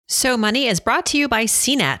So Money is brought to you by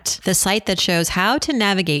CNET, the site that shows how to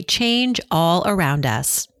navigate change all around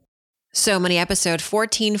us. So Money episode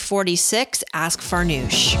 1446, Ask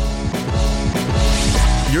Farnoosh.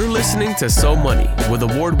 You're listening to So Money with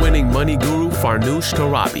award-winning money guru Farnoosh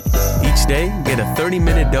Torabi. Each day, get a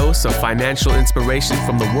 30-minute dose of financial inspiration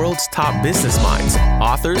from the world's top business minds,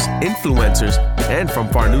 authors, influencers, and from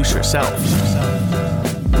Farnoosh herself.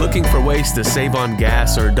 Looking for ways to save on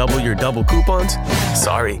gas or double your double coupons?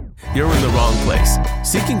 Sorry, you're in the wrong place.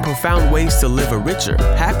 Seeking profound ways to live a richer,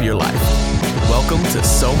 happier life. Welcome to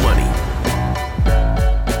So Money.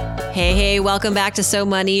 Hey, welcome back to So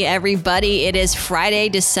Money, everybody. It is Friday,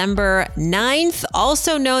 December 9th,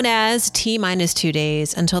 also known as T-minus 2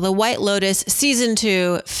 days until the White Lotus Season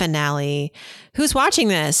 2 finale. Who's watching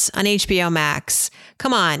this on HBO Max?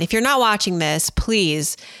 Come on, if you're not watching this,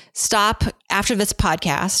 please stop after this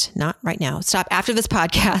podcast, not right now, stop after this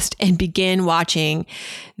podcast and begin watching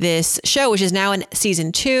this show, which is now in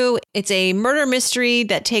season 2. It's a murder mystery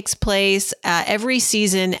that takes place every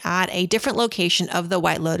season at a different location of the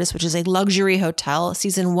White Lotus, which is a luxury hotel.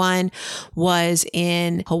 Season 1 was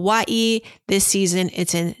in Hawaii. This season,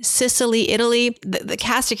 it's in Sicily, Italy. The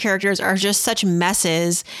cast of characters are just such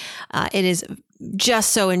messes. It is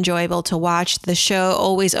just so enjoyable to watch. The show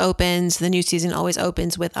always opens, the new season always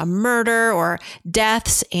opens with a murder or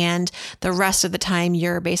deaths, and the rest of the time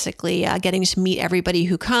you're basically getting to meet everybody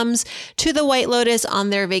who comes to the White Lotus on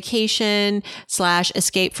their vacation /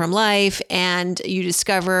 escape from life, and you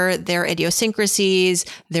discover their idiosyncrasies,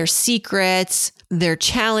 their secrets, their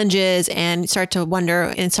challenges, and start to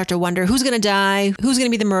wonder who's going to die, who's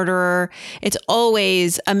going to be the murderer. It's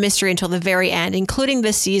always a mystery until the very end, including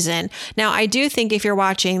this season. Now, I do think if you're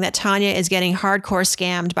watching that Tanya is getting hardcore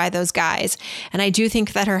scammed by those guys. And I do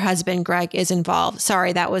think that her husband, Greg, is involved.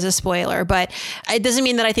 Sorry, that was a spoiler, but it doesn't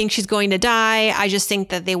mean that I think she's going to die. I just think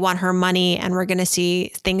that they want her money, and we're going to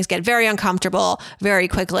see things get very uncomfortable very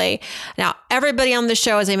quickly. Now, everybody on the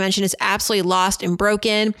show, as I mentioned, is absolutely lost and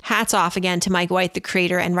broken. Hats off again to Mike White, the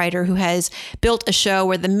creator and writer, who has built a show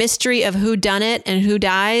where the mystery of who done it and who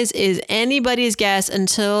dies is anybody's guess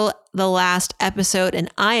until the last episode, and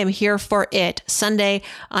I am here for it. Sunday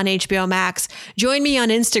on HBO Max. Join me on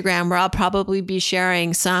Instagram, where I'll probably be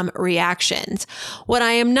sharing some reactions. What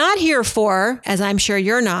I am not here for, as I'm sure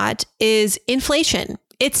you're not, is inflation.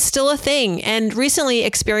 It's still a thing, and recently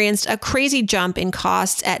experienced a crazy jump in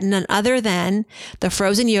costs at none other than the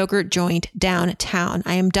frozen yogurt joint downtown.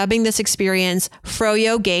 I am dubbing this experience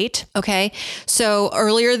Froyo Gate. Okay. So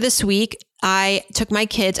earlier this week, I took my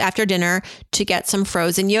kids after dinner to get some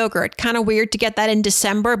frozen yogurt. Kind of weird to get that in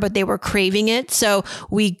December, but they were craving it. So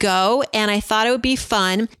we go, and I thought it would be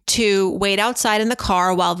fun to wait outside in the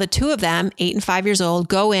car while the two of them, 8 and 5 years old,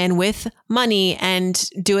 go in with money and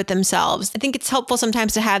do it themselves. I think it's helpful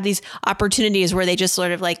sometimes to have these opportunities where they just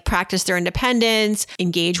sort of like practice their independence,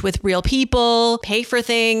 engage with real people, pay for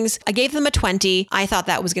things. I gave them a 20. I thought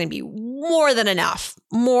that was going to be more than enough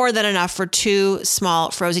for 2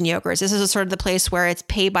 small frozen yogurts. This is sort of the place where it's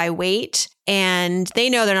pay by weight, and they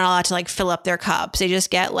know they're not allowed to like fill up their cups. They just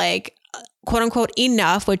get like quote unquote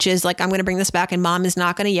enough, which is like, I'm going to bring this back and mom is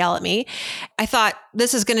not going to yell at me. I thought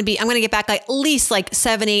this is going to be, I'm going to get back like at least like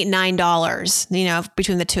 $7, $8, $9,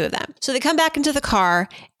 between the two of them. So they come back into the car,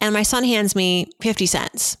 and my son hands me 50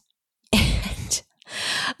 cents. And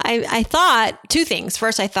I thought 2 things.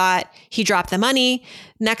 First, I thought he dropped the money.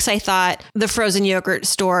 Next, I thought the frozen yogurt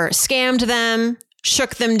store scammed them,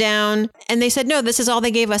 shook them down. And they said, no, this is all they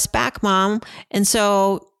gave us back, Mom. And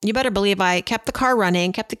so you better believe I kept the car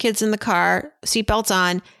running, kept the kids in the car, seatbelts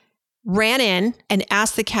on, ran in and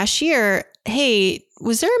asked the cashier, hey,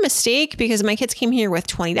 was there a mistake? Because my kids came here with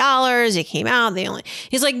 $20. It came out.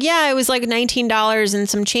 He's like, yeah, it was like $19 and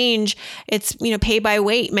some change. It's, pay by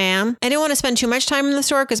weight, ma'am. I didn't want to spend too much time in the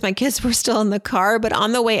store because my kids were still in the car. But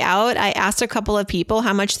on the way out, I asked a couple of people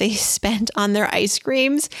how much they spent on their ice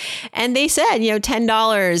creams. And they said, $10,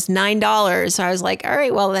 $9. So I was like, all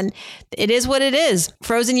right, well, then it is what it is.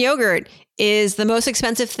 Frozen yogurt is the most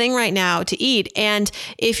expensive thing right now to eat. And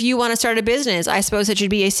if you want to start a business, I suppose it should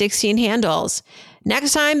be a 16 handles.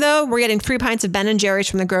 Next time, though, we're getting 3 pints of Ben & Jerry's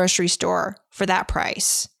from the grocery store for that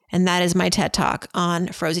price. And that is my TED Talk on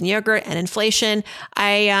frozen yogurt and inflation.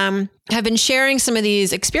 I have been sharing some of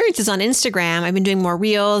these experiences on Instagram. I've been doing more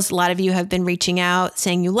reels. A lot of you have been reaching out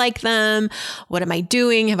saying you like them. What am I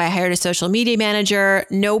doing? Have I hired a social media manager?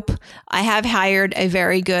 Nope. I have hired a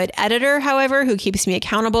very good editor, however, who keeps me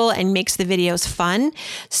accountable and makes the videos fun.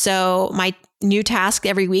 So my new task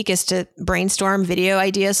every week is to brainstorm video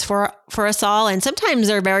ideas for us all. And sometimes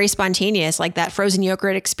they're very spontaneous, like that frozen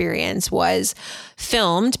yogurt experience was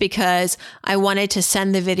filmed because I wanted to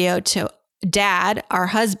send the video to Dad,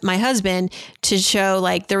 my husband, to show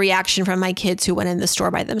like the reaction from my kids who went in the store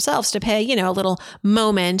by themselves to pay, a little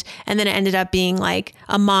moment. And then it ended up being like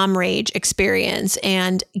a mom rage experience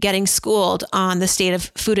and getting schooled on the state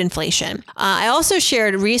of food inflation. I also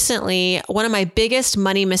shared recently one of my biggest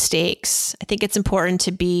money mistakes. I think it's important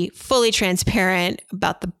to be fully transparent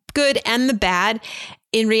about the good and the bad.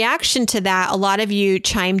 In reaction to that, a lot of you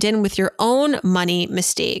chimed in with your own money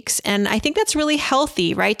mistakes. And I think that's really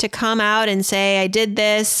healthy, right? To come out and say, I did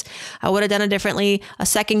this, I would have done it differently a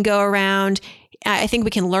second go around. I think we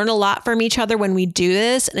can learn a lot from each other when we do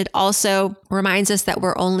this. And it also reminds us that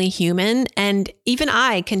we're only human. And even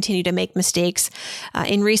I continue to make mistakes.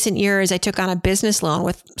 In recent years, I took on a business loan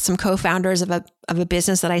with some co-founders of a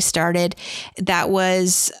business that I started. That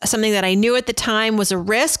was something that I knew at the time was a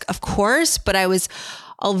risk, of course, but I was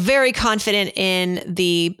very confident in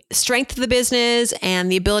the strength of the business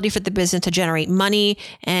and the ability for the business to generate money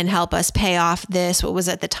and help us pay off what was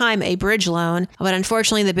at the time a bridge loan. But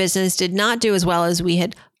unfortunately, the business did not do as well as we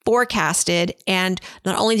had forecasted. And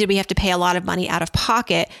not only did we have to pay a lot of money out of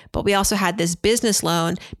pocket, but we also had this business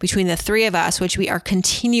loan between the three of us, which we are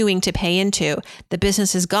continuing to pay into. The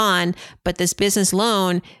business is gone, but this business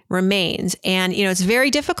loan remains. And, it's very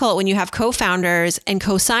difficult when you have co-founders and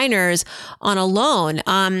co-signers on a loan.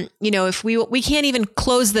 If we can't even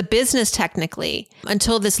close the business technically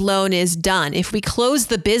until this loan is done. If we close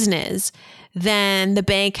the business, then the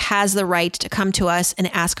bank has the right to come to us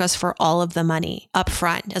and ask us for all of the money up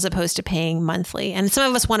front as opposed to paying monthly. And some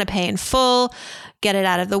of us want to pay in full, get it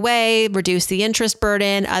out of the way, reduce the interest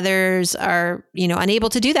burden. Others are, unable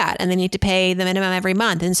to do that and they need to pay the minimum every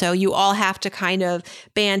month. And so you all have to kind of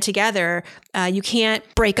band together. You can't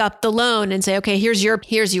break up the loan and say, okay, here's your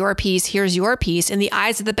piece, here's your piece. In the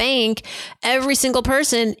eyes of the bank, every single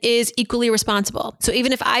person is equally responsible. So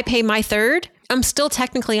even if I pay my third, I'm still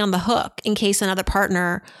technically on the hook in case another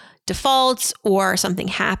partner defaults or something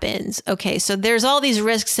happens. Okay, so there's all these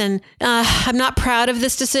risks and I'm not proud of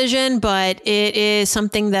this decision, but it is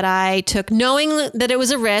something that I took knowing that it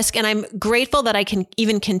was a risk. And I'm grateful that I can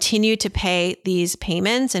even continue to pay these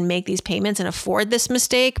payments and make these payments and afford this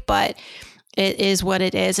mistake. But it is what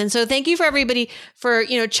it is. And so thank you for everybody for,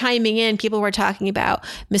 chiming in. People were talking about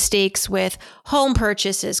mistakes with home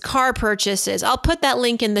purchases, car purchases. I'll put that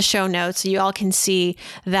link in the show notes so you all can see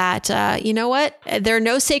that, there are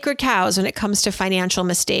no sacred cows when it comes to financial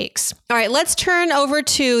mistakes. All right, let's turn over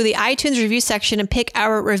to the iTunes review section and pick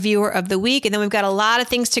our reviewer of the week. And then we've got a lot of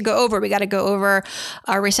things to go over. We got to go over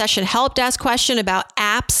our recession help desk question about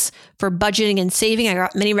apps for budgeting and saving. I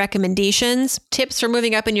got many recommendations, tips for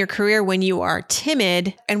moving up in your career when you are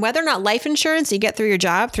timid, and whether or not life insurance you get through your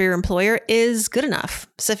job, through your employer is good enough,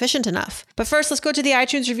 sufficient enough. But first, let's go to the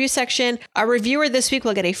iTunes review section. Our reviewer this week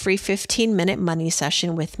will get a free 15-minute money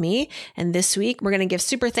session with me. And this week, we're going to give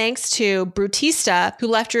super thanks to Brutista, who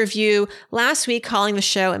left a review last week calling the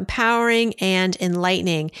show empowering and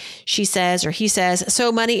enlightening. She says, or he says,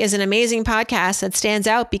 So Money is an amazing podcast that stands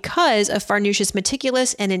out because of Farnoosh's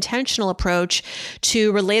meticulous and intentional approach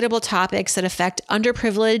to relatable topics that affect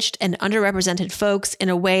underprivileged and underrepresented folks in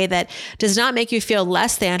a way that does not make you feel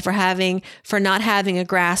less than for not having a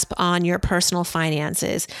grasp on your personal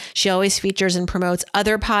finances. She always features and promotes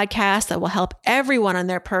other podcasts that will help everyone on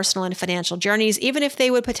their personal and financial journeys, even if they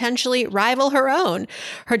would potentially rival her own.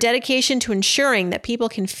 Her dedication to ensuring that people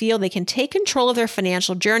can feel they can take control of their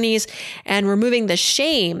financial journeys and removing the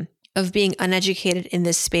shame of being uneducated in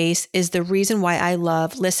this space is the reason why I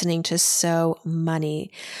love listening to So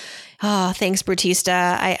Money. Oh, thanks,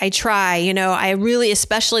 Brutista. I try, I really,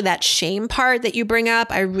 especially that shame part that you bring up,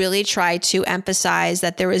 I really try to emphasize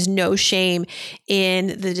that there is no shame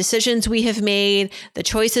in the decisions we have made, the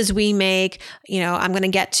choices we make. I'm going to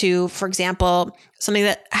get to, for example, something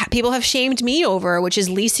that people have shamed me over, which is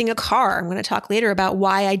leasing a car. I'm going to talk later about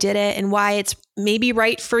why I did it and why it's maybe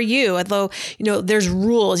right for you. Although, there's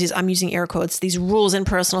rules, I'm using air quotes, these rules in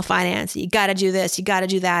personal finance. You got to do this, you got to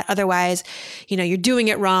do that. Otherwise, you're doing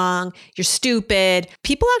it wrong. You're stupid.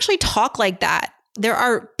 People actually talk like that. There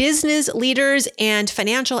are business leaders and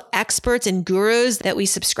financial experts and gurus that we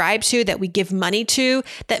subscribe to, that we give money to,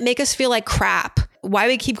 that make us feel like crap. Why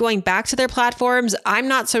we keep going back to their platforms, I'm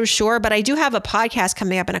not so sure, but I do have a podcast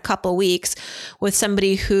coming up in a couple weeks with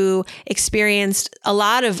somebody who experienced a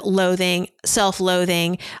lot of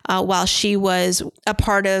self-loathing, while she was a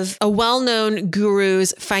part of a well-known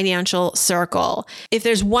guru's financial circle. If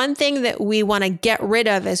there's one thing that we want to get rid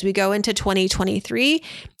of as we go into 2023,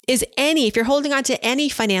 if you're holding on to any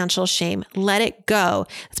financial shame, let it go.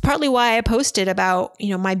 That's partly why I posted about,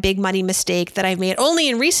 my big money mistake that I've made only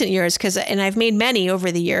in recent years, and I've made many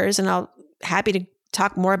over the years, and I'll happy to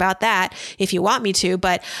talk more about that if you want me to.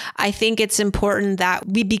 But I think it's important that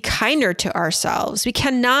we be kinder to ourselves. We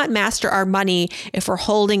cannot master our money if we're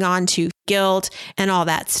holding on to guilt and all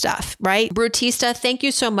that stuff, right? Brutista, thank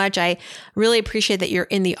you so much. I really appreciate that you're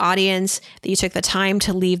in the audience, that you took the time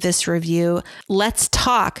to leave this review. Let's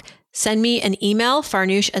talk. Send me an email,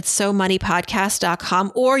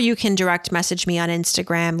 farnoosh@somoneypodcast.com, or you can direct message me on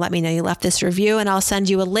Instagram. Let me know you left this review, and I'll send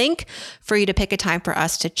you a link for you to pick a time for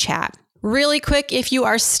us to chat. Really quick, if you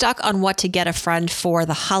are stuck on what to get a friend for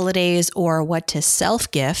the holidays or what to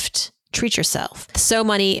self-gift, treat yourself. So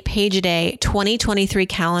Money Page a Day 2023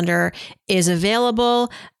 calendar is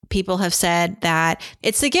available. People have said that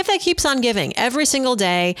it's the gift that keeps on giving. Every single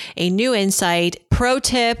day, a new insight, pro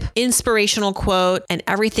tip, inspirational quote, and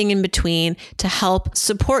everything in between to help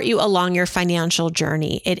support you along your financial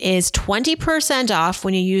journey. It is 20% off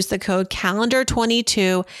when you use the code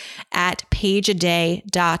calendar22 at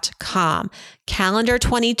pageaday.com.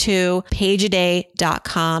 Calendar22,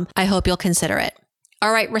 pageaday.com. I hope you'll consider it.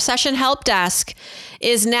 All right, Recession Help Desk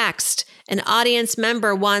is next. An audience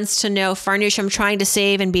member wants to know, Farnoosh, I'm trying to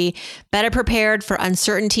save and be better prepared for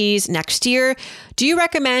uncertainties next year. Do you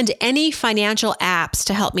recommend any financial apps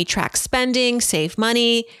to help me track spending, save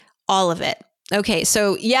money, all of it? Okay,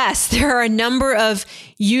 so yes, there are a number of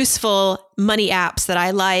useful money apps that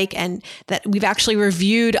I like and that we've actually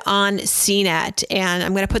reviewed on CNET. And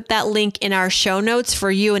I'm going to put that link in our show notes for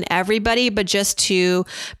you and everybody. But just to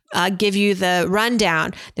give you the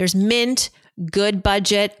rundown, there's Mint, Good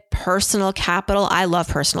Budget, Personal Capital. I love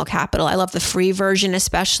Personal Capital. I love the free version,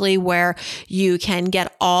 especially where you can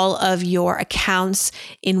get all of your accounts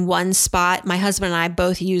in one spot. My husband and I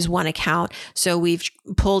both use one account. So we've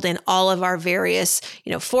pulled in all of our various,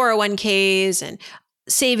 401ks and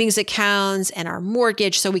savings accounts and our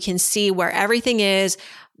mortgage so we can see where everything is.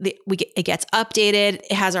 It gets updated.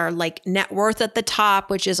 It has our net worth at the top,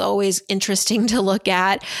 which is always interesting to look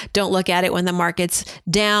at. Don't look at it when the market's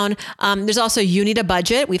down. There's also You Need a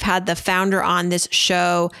Budget. We've had the founder on this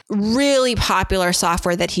show. Really popular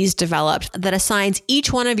software that he's developed that assigns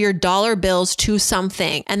each one of your dollar bills to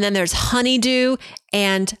something. And then there's Honeydew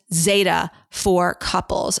and Zeta for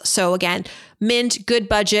couples. So again, Mint, Good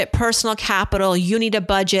Budget, Personal Capital, You Need a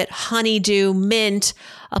Budget, Honeydew, Mint.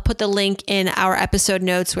 I'll put the link in our episode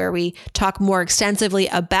notes where we talk more extensively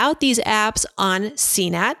about these apps on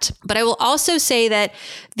CNET. But I will also say that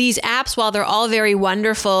these apps, while they're all very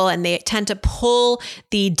wonderful and they tend to pull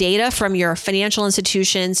the data from your financial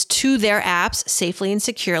institutions to their apps safely and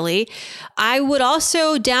securely, I would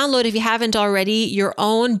also download, if you haven't already, your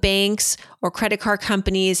own bank's or credit card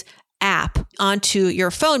company's app onto your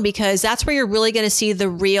phone, because that's where you're really going to see the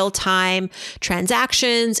real-time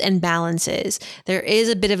transactions and balances. There is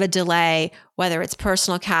a bit of a delay, whether it's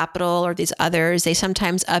Personal Capital or these others. They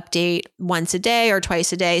sometimes update once a day or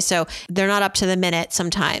twice a day, so they're not up to the minute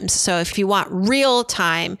sometimes. So if you want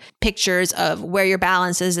real-time pictures of where your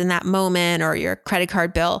balance is in that moment or your credit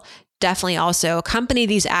card bill, definitely also accompany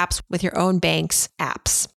these apps with your own bank's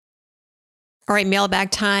apps. All right,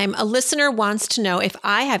 mailbag time. A listener wants to know if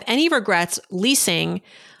I have any regrets leasing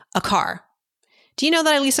a car. Do you know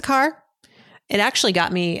that I lease a car? It actually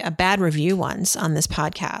got me a bad review once on this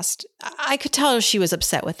podcast. I could tell she was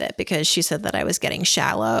upset with it because she said that I was getting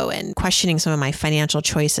shallow and questioning some of my financial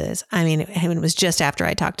choices. I mean, it was just after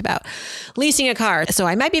I talked about leasing a car. So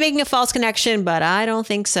I might be making a false connection, but I don't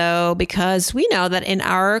think so, because we know that in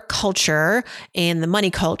our culture, in the money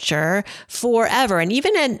culture, forever, and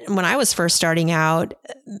even when I was first starting out,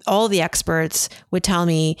 all the experts would tell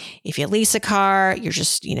me, if you lease a car, you're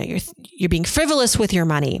just, you're being frivolous with your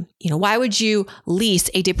money. Why would you lease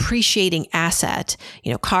a depreciating asset?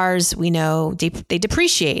 Cars, we know they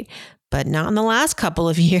depreciate, but not in the last couple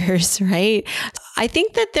of years, right? I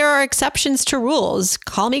think that there are exceptions to rules.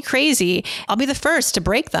 Call me crazy. I'll be the first to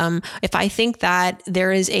break them if I think that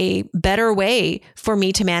there is a better way for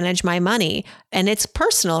me to manage my money. And it's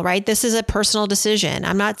personal, right? This is a personal decision.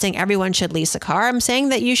 I'm not saying everyone should lease a car. I'm saying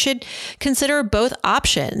that you should consider both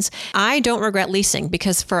options. I don't regret leasing,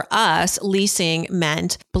 because for us, leasing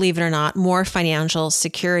meant, believe it or not, more financial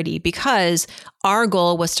security, because our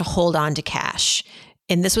goal was to hold on to cash.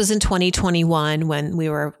 And this was in 2021 when we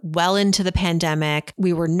were well into the pandemic.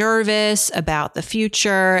 We were nervous about the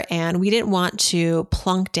future and we didn't want to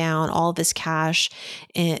plunk down all this cash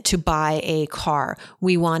to buy a car.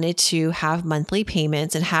 We wanted to have monthly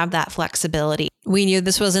payments and have that flexibility. We knew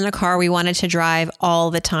this wasn't a car we wanted to drive all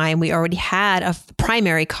the time. We already had a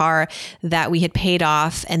primary car that we had paid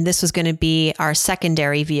off, and this was going to be our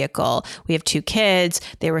secondary vehicle. We have 2 kids.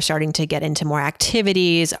 They were starting to get into more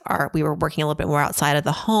activities. We were working a little bit more outside of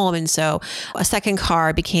the home. And so a second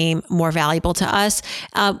car became more valuable to us.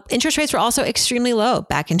 Interest rates were also extremely low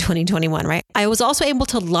back in 2021, right? I was also able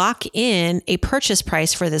to lock in a purchase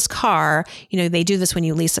price for this car. They do this when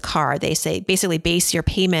you lease a car. They say basically base your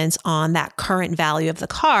payments on that current value of the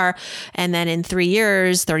car. And then in 3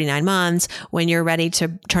 years, 39 months, when you're ready to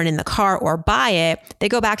turn in the car or buy it, they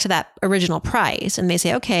go back to that original price and they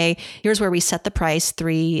say, okay, here's where we set the price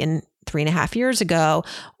 3.5 years ago.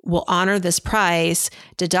 We'll honor this price,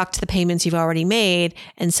 deduct the payments you've already made,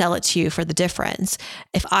 and sell it to you for the difference.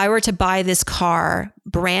 If I were to buy this car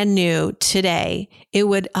brand new today, it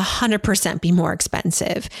would 100% be more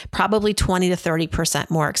expensive, probably 20 to 30%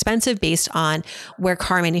 more expensive based on where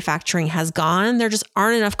car manufacturing has gone. There just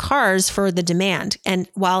aren't enough cars for the demand. And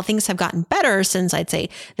while things have gotten better since I'd say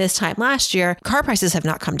this time last year, car prices have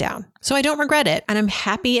not come down. So I don't regret it. And I'm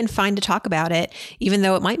happy and fine to talk about it, even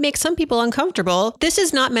though it might make some people uncomfortable. This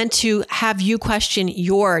is not meant to have you question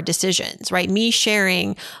your decisions, right? Me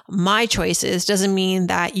sharing my choices doesn't mean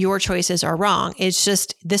that your choices are wrong. It's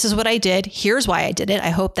just, this is what I did. Here's why I did it. I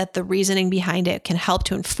hope that the reasoning behind it can help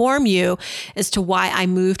to inform you as to why I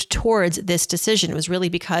moved towards this decision. It was really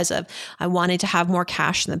because of, I wanted to have more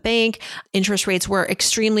cash in the bank. Interest rates were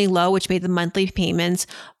extremely low, which made the monthly payments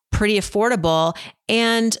pretty affordable.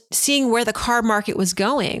 And seeing where the car market was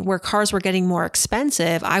going, where cars were getting more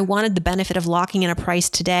expensive, I wanted the benefit of locking in a price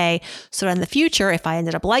today so that in the future, if I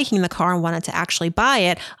ended up liking the car and wanted to actually buy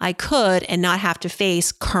it, I could and not have to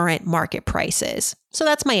face current market prices. So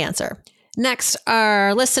that's my answer. Next,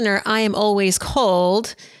 our listener, I Am Always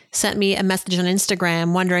Cold, sent me a message on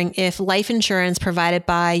Instagram wondering if life insurance provided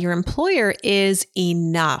by your employer is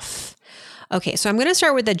enough. Okay, so I'm going to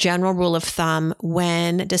start with the general rule of thumb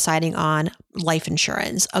when deciding on life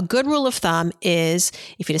insurance. A good rule of thumb is,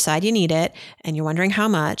 if you decide you need it and you're wondering how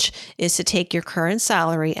much, is to take your current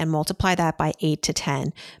salary and multiply that by 8 to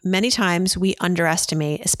 10. Many times we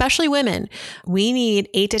underestimate, especially women. We need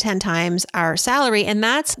 8 to 10 times our salary, and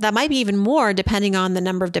that might be even more depending on the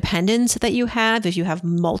number of dependents that you have. If you have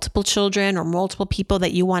multiple children or multiple people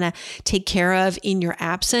that you want to take care of in your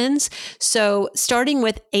absence. So starting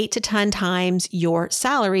with 8 to 10 times your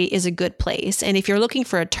salary is a good place. And if you're looking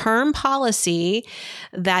for a term policy,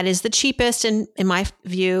 that is the cheapest and, in my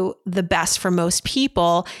view, the best for most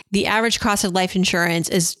people. The average cost of life insurance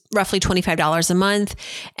is roughly $25 a month.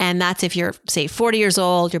 And that's if you're, say, 40 years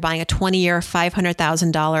old, you're buying a 20-year,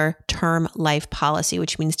 $500,000 term life policy,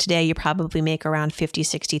 which means today you probably make around $50,000,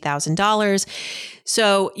 $60,000.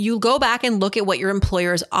 So you go back and look at what your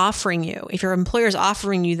employer is offering you. If your employer is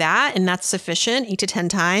offering you that and that's sufficient, 8 to 10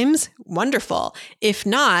 times, wonderful. If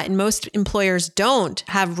not, and most employers don't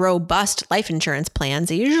have robust life insurance plans.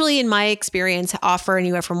 They usually, in my experience, offer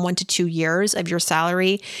anywhere from 1 to 2 years of your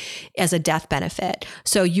salary as a death benefit.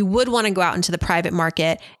 So you would want to go out into the private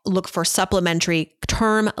market, look for supplementary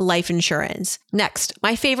term life insurance. Next,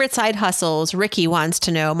 my favorite side hustles. Ricky wants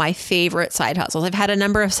to know my favorite side hustles. I've had a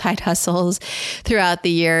number of side hustles throughout the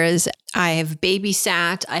years. I have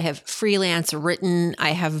babysat, I have freelance written,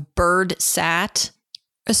 I have bird sat.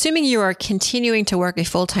 Assuming you are continuing to work a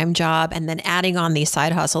full-time job and then adding on these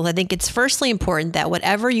side hustles, I think it's firstly important that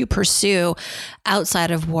whatever you pursue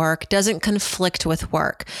outside of work doesn't conflict with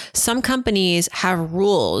work. Some companies have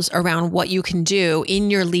rules around what you can do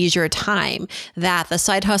in your leisure time, that the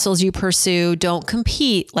side hustles you pursue don't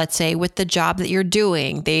compete, let's say, with the job that you're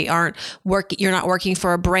doing. You're not working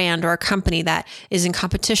for a brand or a company that is in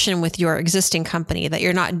competition with your existing company, that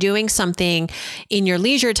you're not doing something in your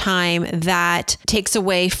leisure time that takes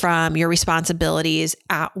away from your responsibilities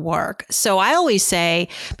at work. So I always say,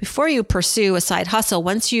 before you pursue a side hustle,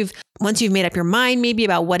 once you've made up your mind maybe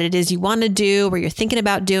about what it is you want to do or you're thinking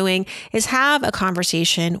about doing, is have a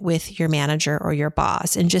conversation with your manager or your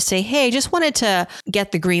boss and just say, hey, just wanted to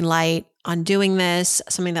get the green light on doing this,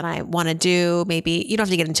 something that I want to do. Maybe you don't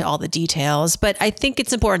have to get into all the details, but I think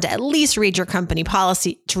it's important to at least read your company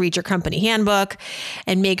policy, to read your company handbook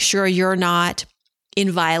and make sure you're not in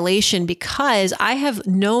violation, because I have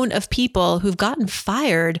known of people who've gotten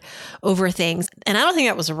fired over things. And I don't think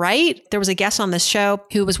that was right. There was a guest on this show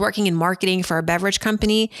who was working in marketing for a beverage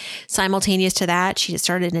company. Simultaneous to that, she had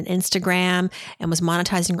started an Instagram and was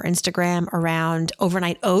monetizing her Instagram around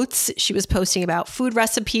overnight oats. She was posting about food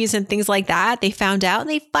recipes and things like that. They found out and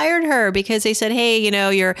they fired her because they said, hey,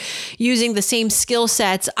 you're using the same skill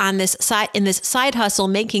sets on this side, in this side hustle,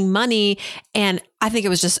 making money. And I think it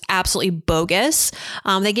was just absolutely bogus.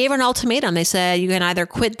 They gave her an ultimatum. They said, you can either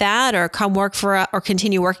quit that or come work for or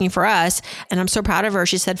continue working for us. And I'm so proud of her.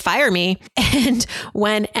 She said, fire me. And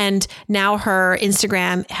now her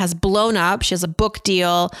Instagram has blown up. She has a book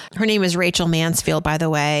deal. Her name is Rachel Mansfield, by the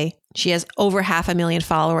way. She has over 500,000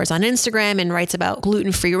 followers on Instagram and writes about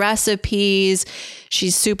gluten-free recipes.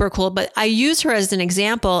 She's super cool. But I use her as an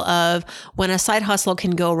example of when a side hustle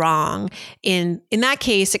can go wrong. In that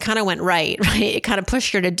case, it kind of went right? It kind of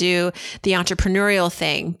pushed her to do the entrepreneurial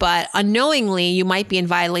thing. But unknowingly, you might be in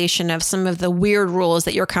violation of some of the weird rules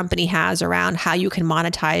that your company has around how you can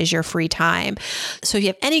monetize your free time. So if you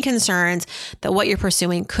have any concerns that what you're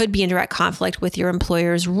pursuing could be in direct conflict with your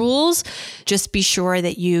employer's rules, just be sure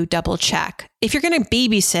that you double check. If you're going to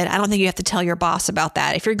babysit, I don't think you have to tell your boss about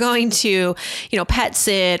that. If you're going to, pet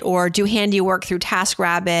sit or do handiwork through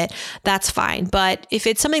TaskRabbit, that's fine. But if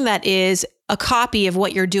it's something that is a copy of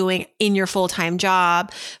what you're doing in your full-time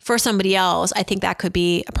job for somebody else, I think that could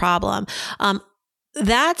be a problem.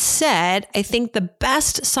 That said, I think the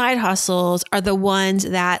best side hustles are the ones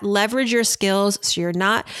that leverage your skills so you're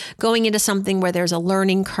not going into something where there's a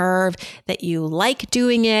learning curve, that you like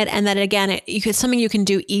doing it, and that again, it's something you can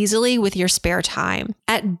do easily with your spare time.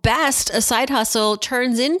 At best, a side hustle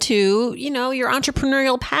turns into, your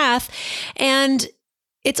entrepreneurial path, and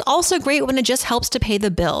it's also great when it just helps to pay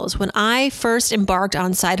the bills. When I first embarked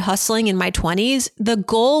on side hustling in my 20s, the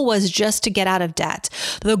goal was just to get out of debt.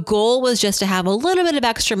 The goal was just to have a little bit of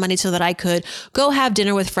extra money so that I could go have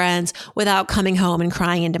dinner with friends without coming home and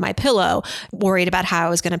crying into my pillow, worried about how I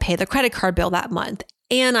was going to pay the credit card bill that month.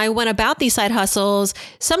 And I went about these side hustles,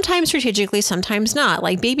 sometimes strategically, sometimes not.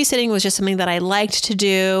 Like babysitting was just something that I liked to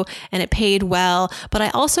do and it paid well, but I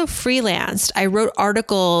also freelanced. I wrote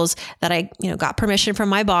articles that I, got permission from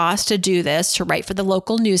my boss to do this, to write for the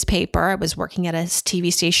local newspaper. I was working at a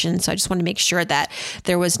TV station, so I just wanted to make sure that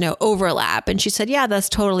there was no overlap. And she said, yeah, that's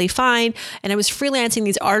totally fine. And I was freelancing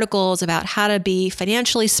these articles about how to be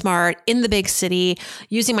financially smart in the big city,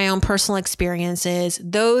 using my own personal experiences.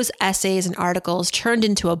 Those essays and articles turned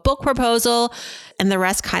into a book proposal, and the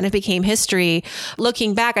rest kind of became history.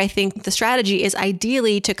 Looking back, I think the strategy is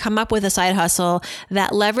ideally to come up with a side hustle that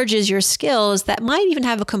leverages your skills, that might even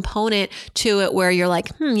have a component to it where you're like,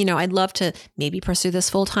 I'd love to maybe pursue this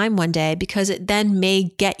full time one day, because it then may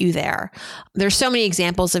get you there. There's so many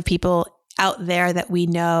examples of people out there that we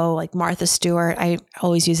know, like Martha Stewart. I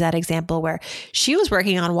always use that example where she was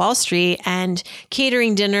working on Wall Street and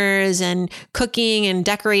catering dinners and cooking and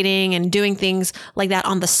decorating and doing things like that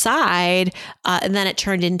on the side. And then it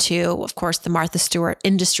turned into, of course, the Martha Stewart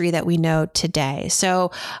industry that we know today. So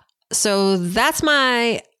that's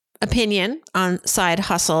my opinion on side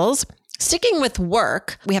hustles. Sticking with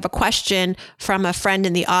work, we have a question from a friend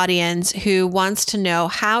in the audience who wants to know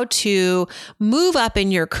how to move up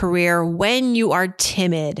in your career when you are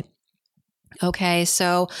timid. Okay,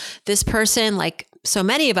 so this person, like so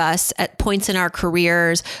many of us at points in our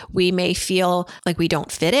careers, we may feel like we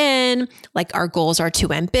don't fit in, like our goals are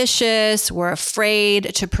too ambitious, we're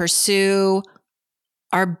afraid to pursue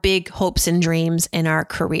our big hopes and dreams in our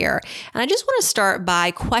career. And I just want to start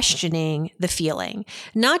by questioning the feeling,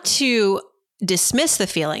 not to dismiss the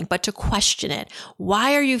feeling, but to question it.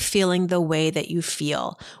 Why are you feeling the way that you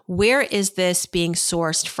feel? Where is this being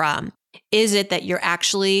sourced from? Is it that you're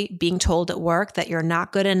actually being told at work that you're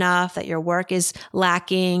not good enough, that your work is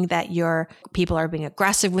lacking, that your people are being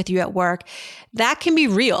aggressive with you at work? That can be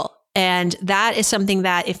real. And that is something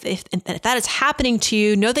that if that is happening to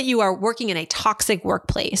you, know that you are working in a toxic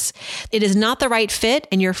workplace. It is not the right fit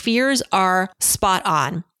and your fears are spot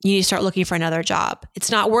on. You need to start looking for another job. It's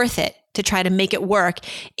not worth it to try to make it work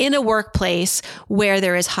in a workplace where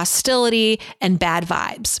there is hostility and bad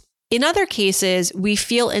vibes. In other cases, we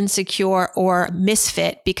feel insecure or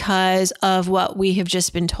misfit because of what we have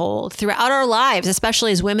just been told throughout our lives,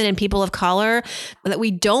 especially as women and people of color, that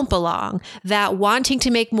we don't belong, that wanting to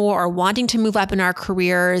make more or wanting to move up in our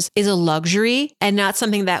careers is a luxury and not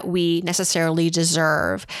something that we necessarily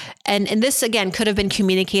deserve. And this, again, could have been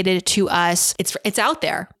communicated to us. It's out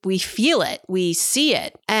there. We feel it. We see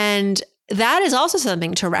it. And that is also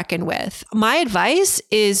something to reckon with. My advice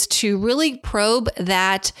is to really probe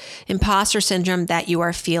that imposter syndrome that you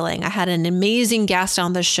are feeling. I had an amazing guest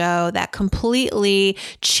on the show that completely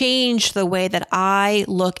changed the way that I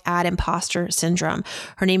look at imposter syndrome.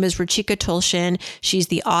 Her name is Ruchika Tulshan. She's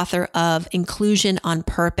the author of Inclusion on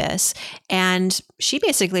Purpose. And she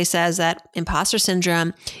basically says that imposter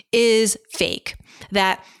syndrome is fake,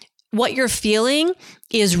 that what you're feeling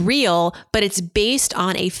is real, but it's based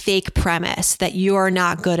on a fake premise that you're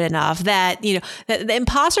not good enough, that, that the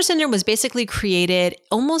imposter syndrome was basically created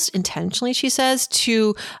almost intentionally, she says,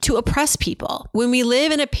 to oppress people. When we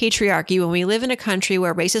live in a patriarchy, when we live in a country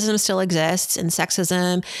where racism still exists and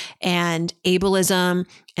sexism and ableism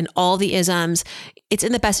and all the isms, it's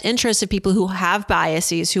in the best interest of people who have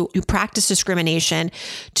biases, who practice discrimination,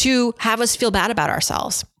 to have us feel bad about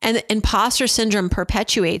ourselves. And the imposter syndrome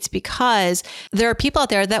perpetuates because there are people out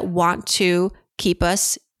there that want to keep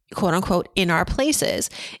us, quote unquote, in our places.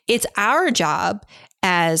 It's our job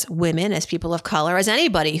as women, as people of color, as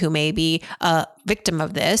anybody who may be a victim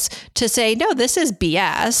of this, to say, no, this is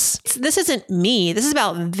BS. This isn't me. This is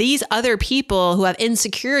about these other people who have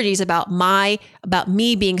insecurities about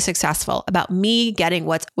me being successful, about me getting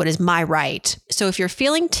what is my right. So if you're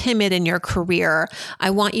feeling timid in your career, I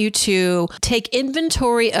want you to take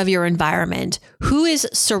inventory of your environment. Who is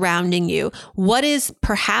surrounding you? What is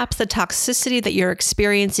perhaps the toxicity that you're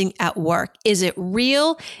experiencing at work? Is it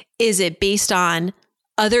real? Is it based on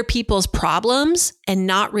other people's problems and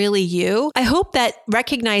not really you? I hope that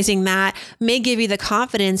recognizing that may give you the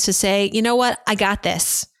confidence to say, you know what, I got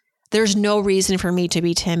this. There's no reason for me to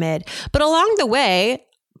be timid. But along the way,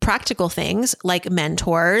 practical things like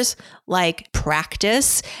mentors, like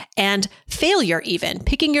practice and failure, even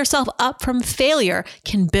picking yourself up from failure,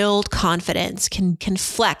 can build confidence, can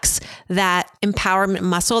flex that empowerment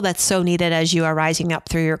muscle that's so needed as you are rising up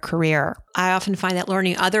through your career. I often find that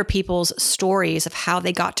learning other people's stories of how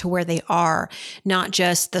they got to where they are, not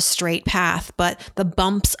just the straight path, but the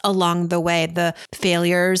bumps along the way, the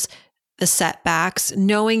failures, the setbacks,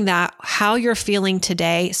 knowing that how you're feeling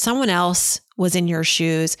today, someone else was in your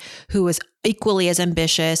shoes who was equally as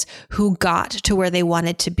ambitious, who got to where they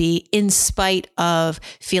wanted to be in spite of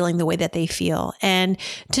feeling the way that they feel. And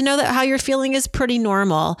to know that how you're feeling is pretty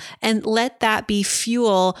normal, and let that be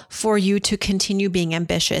fuel for you to continue being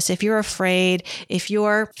ambitious. If you're afraid, if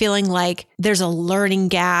you're feeling like there's a learning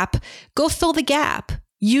gap, go fill the gap.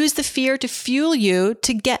 Use the fear to fuel you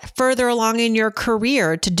to get further along in your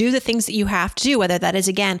career, to do the things that you have to do, whether that is,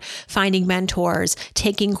 again, finding mentors,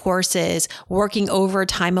 taking courses, working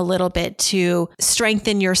overtime a little bit to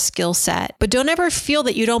strengthen your skill set. But don't ever feel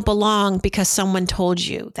that you don't belong because someone told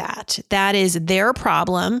you that. That is their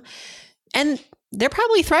problem. And they're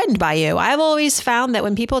probably threatened by you. I've always found that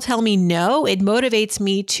when people tell me no, it motivates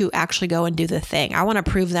me to actually go and do the thing. I want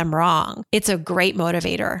to prove them wrong. It's a great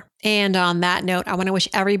motivator. And on that note, I want to wish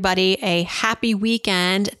everybody a happy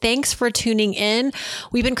weekend. Thanks for tuning in.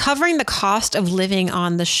 We've been covering the cost of living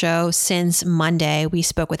on the show since Monday. We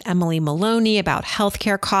spoke with Emily Maloney about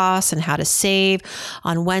healthcare costs and how to save.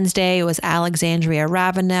 On Wednesday, it was Alexandria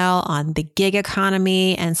Ravenel on the gig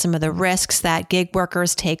economy and some of the risks that gig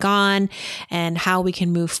workers take on and how we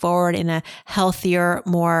can move forward in a healthier,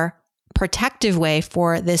 more protective way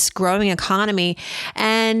for this growing economy.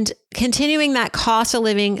 And continuing that cost of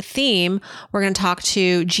living theme, we're going to talk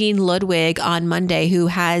to Gene Ludwig on Monday, who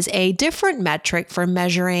has a different metric for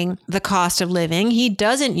measuring the cost of living. He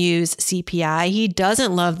doesn't use CPI. He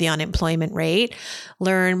doesn't love the unemployment rate.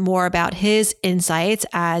 Learn more about his insights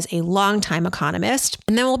as a longtime economist.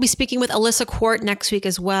 And then we'll be speaking with Alyssa Quart next week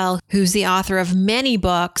as well, who's the author of many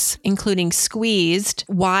books, including Squeezed,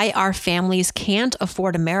 Why Our Families Can't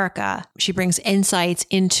Afford America. She brings insights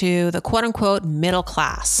into the quote unquote middle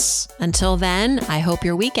class. Until then, I hope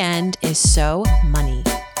your weekend is so money.